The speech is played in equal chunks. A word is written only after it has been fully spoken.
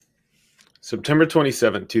September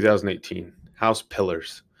 27th, 2018, House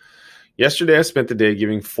Pillars. Yesterday, I spent the day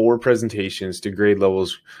giving 4 presentations to grade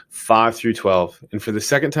levels 5 through 12, and for the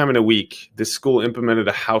second time in a week, this school implemented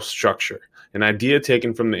a house structure, an idea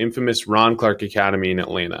taken from the infamous Ron Clark Academy in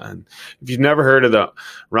Atlanta. And if you've never heard of the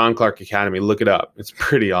Ron Clark Academy, look it up. It's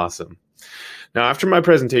pretty awesome. Now, after my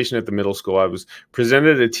presentation at the middle school, I was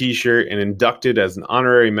presented a t-shirt and inducted as an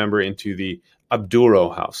honorary member into the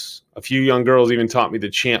Abduro House. A few young girls even taught me the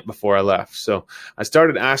chant before I left. So I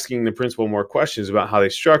started asking the principal more questions about how they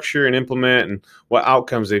structure and implement and what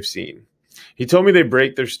outcomes they've seen. He told me they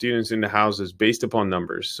break their students into houses based upon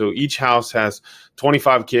numbers. So each house has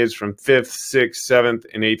 25 kids from 5th, 6th, 7th,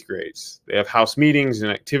 and 8th grades. They have house meetings and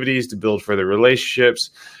activities to build further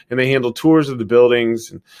relationships, and they handle tours of the buildings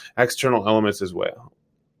and external elements as well.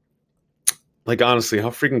 Like, honestly,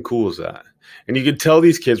 how freaking cool is that? And you could tell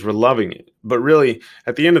these kids were loving it. But really,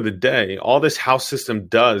 at the end of the day, all this house system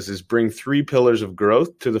does is bring 3 pillars of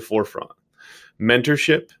growth to the forefront: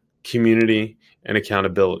 mentorship, community, and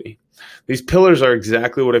accountability. These pillars are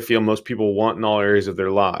exactly what I feel most people want in all areas of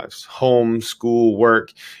their lives: home, school,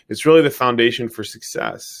 work. It's really the foundation for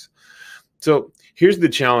success. So here's the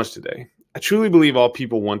challenge today. I truly believe all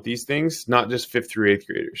people want these things, not just 5th through 8th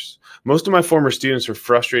graders. Most of my former students are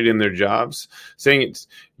frustrated in their jobs, saying it's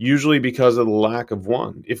usually because of the lack of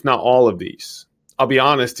one, if not all of these. I'll be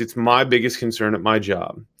honest, it's my biggest concern at my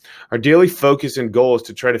job. Our daily focus and goal is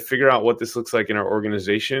to try to figure out what this looks like in our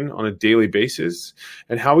organization on a daily basis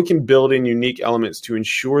and how we can build in unique elements to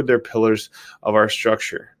ensure they're pillars of our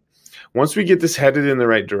structure. Once we get this headed in the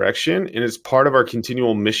right direction and it's part of our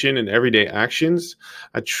continual mission and everyday actions,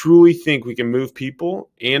 I truly think we can move people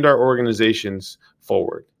and our organizations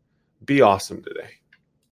forward. Be awesome today.